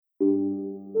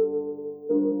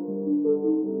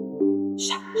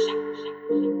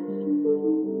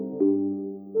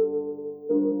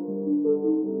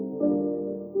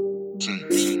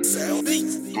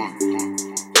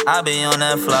I be on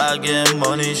that fly getting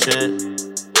money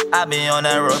shit. I be on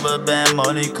that rubber band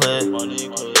money clip.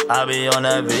 I be on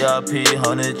that VIP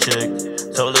 100 chick.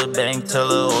 Told the bank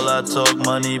teller all I talk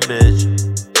money, bitch.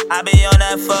 I be on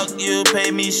that fuck you,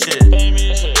 pay me shit.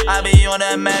 I be on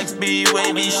that Max B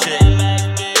wavy shit.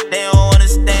 They don't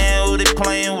understand who they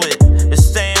playing with. The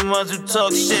same ones who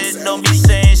talk shit, don't be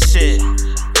saying shit.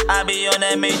 I be on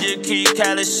that major key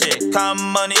callous shit.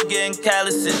 Common money getting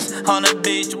calluses. On the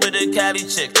beach with a Cali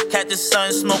chick. Catch the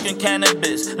sun smoking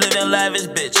cannabis. Living lavish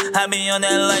bitch. I be on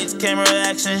that lights, camera,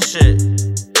 action shit.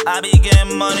 I be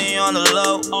getting money on the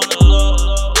low.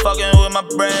 Fucking with my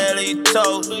bradley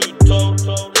toast.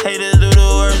 Haters do the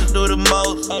worst, do the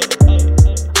most.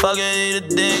 Fucking eat a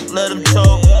dick, let them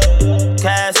choke.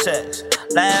 Cash checks.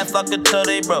 Laugh, fuck it till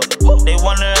they broke. They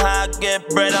wonder how I get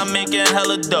bread, I'm making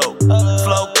hella dope.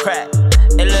 Flow crack,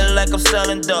 it look like I'm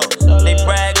selling dope. They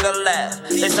brag or laugh,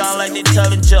 they sound like they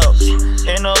telling jokes.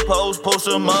 In a post, post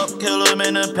them up, kill them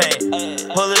in the paint.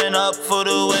 Pulling up for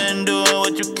the win, doing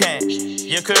what you can.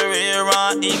 Your career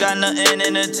on E, got nothing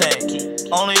in the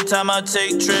tank. Only time I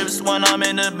take trips when I'm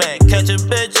in the bank. Catch a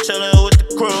bitch chillin' with the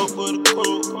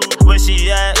crew. Where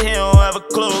she at, he don't have a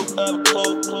clue.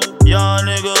 Young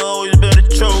nigga always been the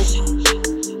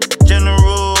truth.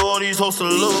 General, all these hoes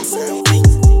salute.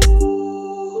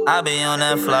 I be on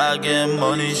that fly getting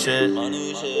money shit.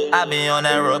 I be on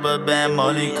that rubber band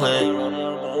money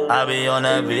clip. I be on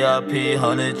that VIP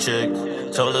 100 chick.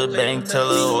 Told the bank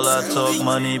teller all I talk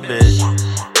money, bitch.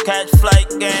 Catch flight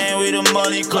gang, we the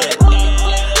money clip.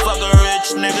 Fuck a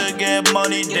rich nigga, get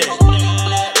money dick.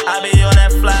 I be on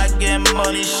that fly getting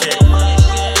money shit.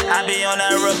 I be on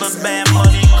that rubber band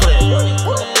money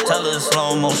clip. Tell her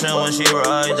slow motion when she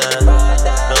ride that.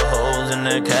 The hoes in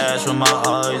the cash with my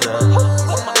eyes at.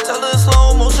 Tell her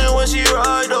slow motion when she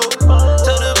ride though.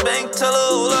 Tell the bank, tell her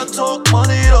all I talk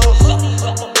money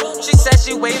though. She said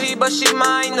she wavy but she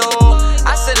mine oh.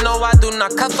 I said no, I do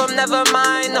not cuff up, never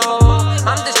mind oh.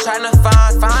 I'm just tryna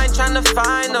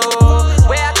find oh.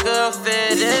 Where I could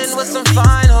fit in with some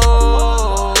fine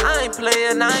hoes.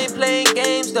 I ain't playing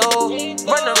games though.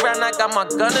 Run around, I got my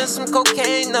gun and some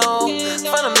cocaine though.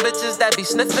 For them bitches that be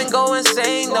sniffing, go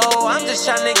insane though. I'm just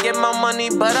tryna get my money,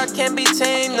 but I can't be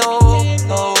tamed no.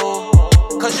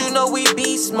 Cause you know we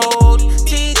beast mode.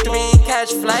 T3,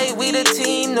 catch flight, we the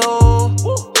team no.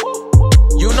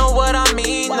 You know what I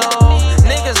mean though.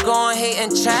 Niggas gon' hate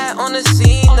and chat on the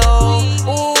scene though.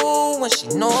 Ooh, when she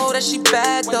know that she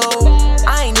bad though.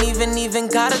 I ain't even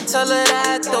gotta tell her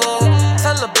that though.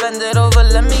 Tell her bend it over,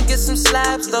 let me get some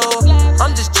slaps though.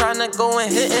 I'm just tryna go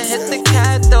and hit the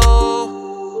cat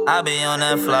though. I be on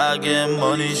that fly getting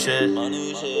money shit.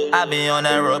 I be on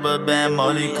that rubber band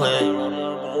money clip.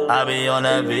 I be on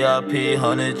that VIP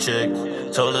 100 chick.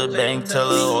 Told the bank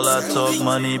teller all I talk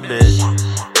money, bitch.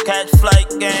 Catch flight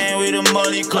gang, we the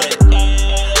money clip.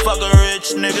 Fuck a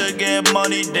rich nigga, get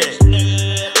money dick.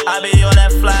 I be on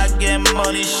that fly getting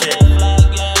money shit.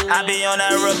 I be on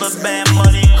that rubber band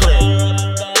money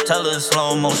clip. Tell her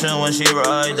slow motion when she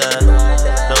ride that.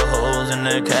 The hoes in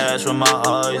the cash with my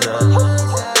eyes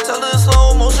at. Tell her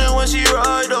slow motion when she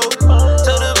ride though.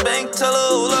 Tell the bank, tell her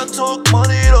all I talk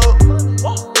money though.